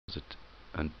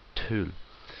and tool.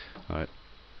 Alright,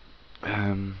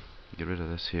 get rid of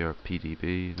this here,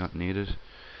 PDB, not needed.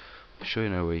 I'll show you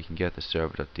now where you can get the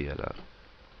server.dll.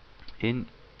 In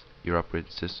your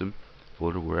operating system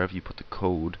folder, wherever you put the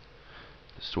code,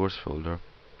 the source folder,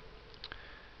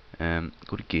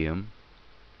 go to game,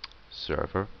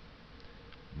 server,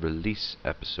 release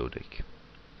episodic.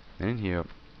 And in here,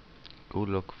 go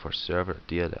look for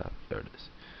server.dll. There it is.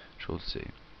 Control C.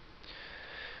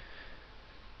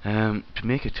 To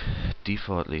make it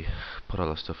defaultly put all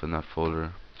the stuff in that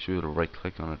folder, should be able to right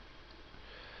click on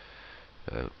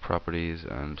it, properties,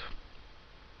 and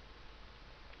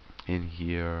in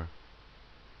here,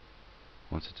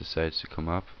 once it decides to come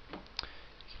up,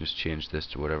 you can just change this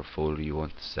to whatever folder you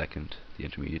want the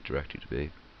intermediate directory to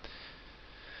be,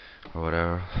 or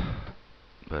whatever.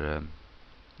 But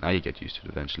now you get used to it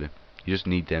eventually. You just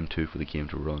need them two for the game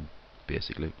to run,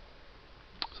 basically.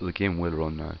 So the game will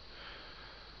run now,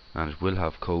 and it will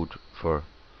have code for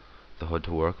the HUD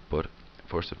to work. But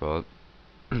first of all,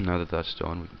 now that that's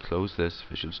done, we can close this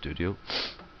Visual Studio,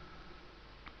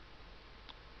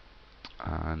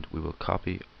 and we will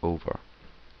copy over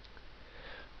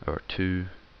our two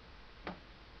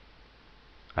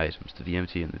items, the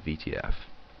VMT and the VTF.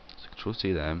 So Control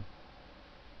C them,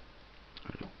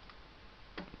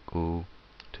 go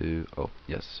to, oh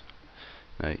yes,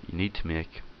 now you need to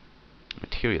make a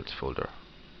materials folder,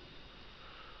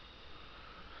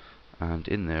 and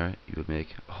in there you will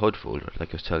make a HUD folder, like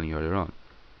I was telling you earlier on,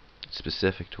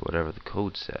 specific to whatever the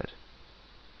code said.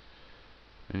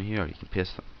 And here you can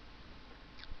paste them,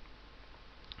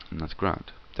 and that's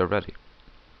grand, they're ready.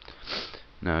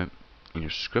 Now in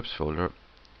your scripts folder,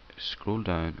 scroll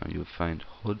down and you'll find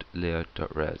HUD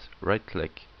layout.res. Right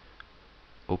click,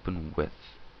 open with,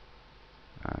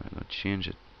 and I'm going to change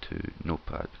it to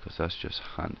Notepad because that's just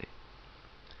handy.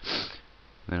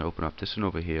 Then open up this one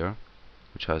over here,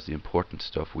 which has the important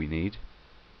stuff we need,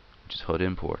 which is HUD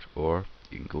import. Or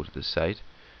you can go to the site,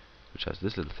 which has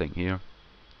this little thing here,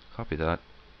 copy that,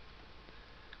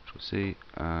 Control C,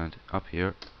 and up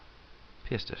here,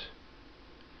 paste it.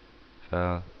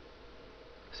 File,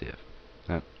 save.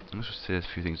 Now, let's just say a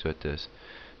few things about this.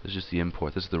 This is just the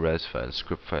import. This is the res file,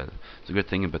 script file. The great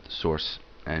thing about the source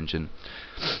engine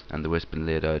and the way it's been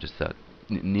laid out is that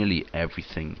nearly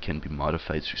everything can be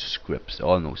modified through scripts.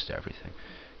 Almost everything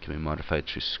can be modified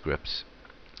through scripts,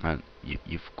 and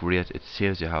you've great. It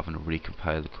saves you having to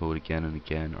recompile the code again and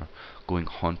again, or going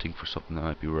hunting for something that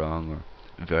might be wrong,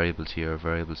 or variables here,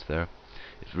 variables there.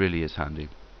 It really is handy.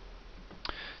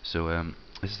 So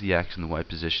this is the X and the Y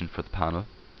position for the panel,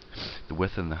 the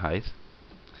width and the height.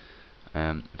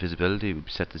 Visibility will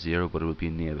be set to 0, but it will be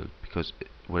enabled because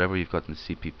whatever you've got in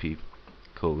the CPP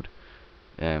code,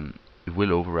 it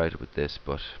will override it with this,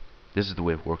 but this is the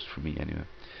way it works for me anyway.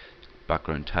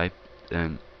 Background type,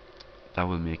 that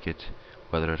will make it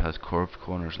whether it has curved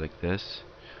corners like this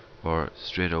or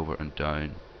straight over and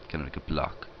down, kind of like a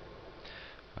block.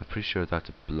 I'm pretty sure that's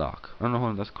a block. Oh no,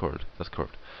 hold on, that's curved. That's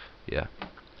curved. Yeah.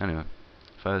 Anyway,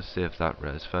 if I save that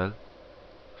res file,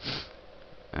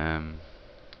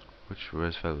 which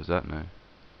res file was that now?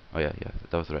 Oh yeah,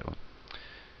 that was the right one.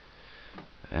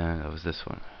 And that was this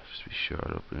one. Just be sure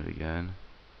I'll open it again.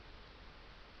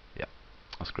 Yeah,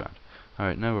 that's grand.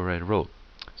 Alright, now we're ready to roll.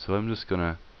 So I'm just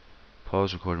gonna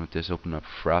pause recording with this, open up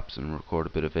Fraps and record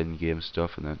a bit of in-game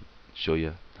stuff, and then show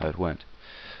you how it went.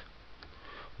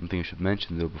 One thing I should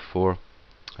mention though, before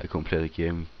I come play the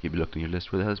game, you'll be looking at your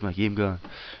list, where the hell's my game gone?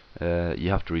 You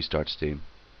have to restart Steam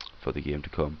for the game to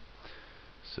come.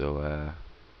 So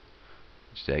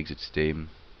just exit Steam,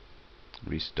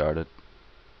 restart it,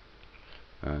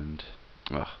 and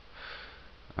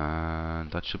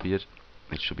that should be it.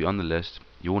 It should be on the list.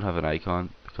 You won't have an icon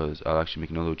because I'll actually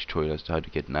make another tutorial as to how to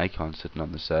get an icon sitting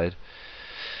on the side.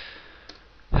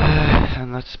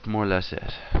 And that's more or less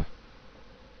it.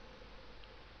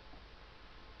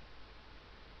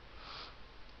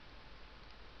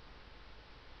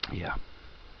 Yeah.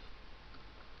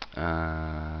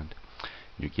 And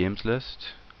in your games list,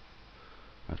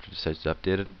 after you decide to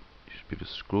update it, you should be able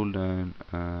to scroll down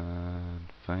and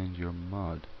find your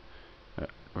mod.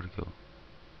 Where'd it go?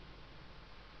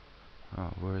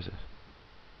 Oh, where is it?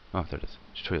 Oh, there it is.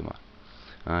 Tutorial mod.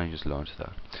 And you just launch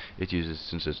that. It uses,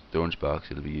 since it's the orange box,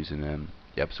 it'll be using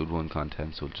the episode 1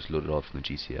 content, so it'll just load it all from the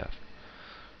GCF.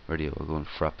 Ready, I'll go and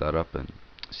frap that up and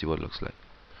see what it looks like.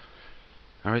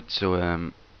 Alright, so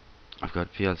I've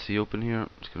got VLC open here. I'm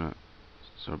just gonna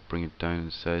sort of bring it down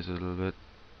in size a little bit.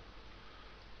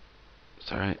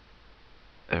 Sorry.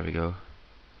 There we go.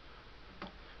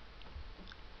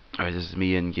 Alright, this is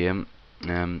me in game.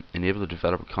 Enable the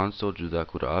developer console. To do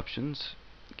that, go to options,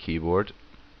 keyboard,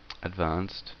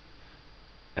 advanced,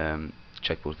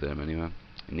 check both of them anyway.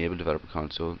 Enable developer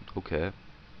console, okay.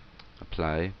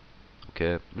 Apply,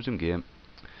 okay. Resume game,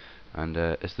 and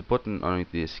it's the button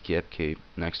underneath the escape key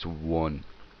next to 1.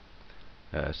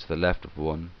 To the left of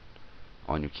 1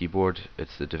 on your keyboard.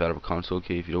 It's the developer console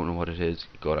key. If you don't know what it is,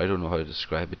 God, I don't know how to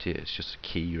describe it to you. It's just a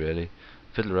key, really.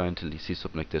 Fiddle around till you see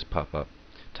something like this pop up.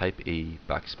 Type E,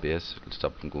 backspace, it'll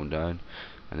stop from going down,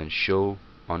 and then show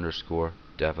underscore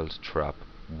devil's trap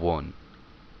 1,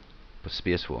 but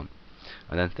space 1,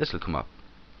 and then this will come up.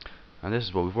 And this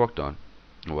is what we've worked on.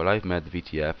 Well, I've made the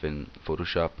VTF in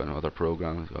Photoshop and other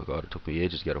programs. Oh God, it took me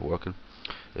ages to get it working.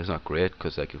 It's not great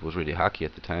because like it was really hacky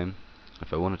at the time.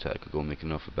 If I wanted to, I could go make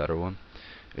a better one.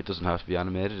 It doesn't have to be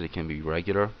animated. It can be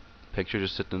regular picture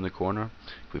just sitting in the corner.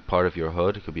 It could be part of your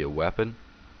HUD. It could be a weapon.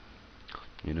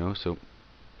 You know, so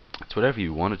it's whatever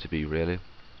you want it to be, really.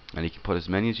 And you can put as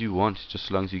many as you want, just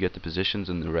as long as you get the positions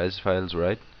and the res files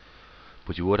right.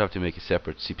 But you would have to make a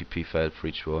separate CPP file for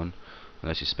each one,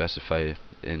 unless you specify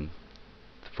in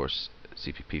the first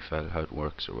CPP file how it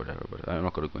works or whatever. But I'm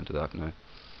not going to go into that now.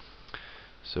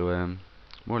 So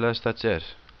more or less that's it.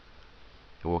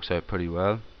 It works out pretty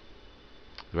well.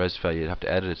 The res file, you'd have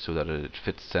to edit it so that it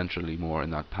fits centrally more in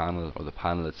that panel, or the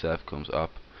panel itself comes up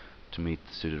to meet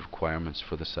the suited requirements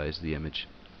for the size of the image.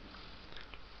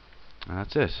 And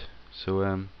that's it. So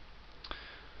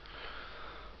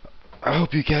I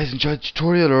hope you guys enjoyed the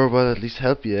tutorial, or will at least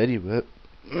help you anyway.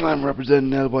 I'm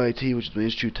representing LYT, which is my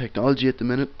Institute of Technology at the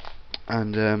minute,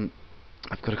 and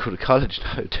I've got to go to college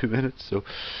now in 2 minutes, so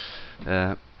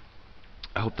I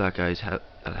hope that guys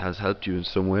that has helped you in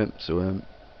some way. So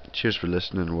cheers for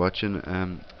listening and watching.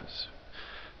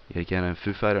 Yeah, again, I'm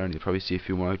Foo Fighter, and you'll probably see a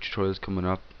few more tutorials coming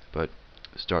up, but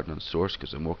starting on source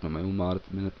because I'm working on my own mod at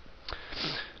the minute.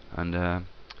 And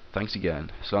thanks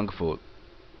again. Slán go fóill.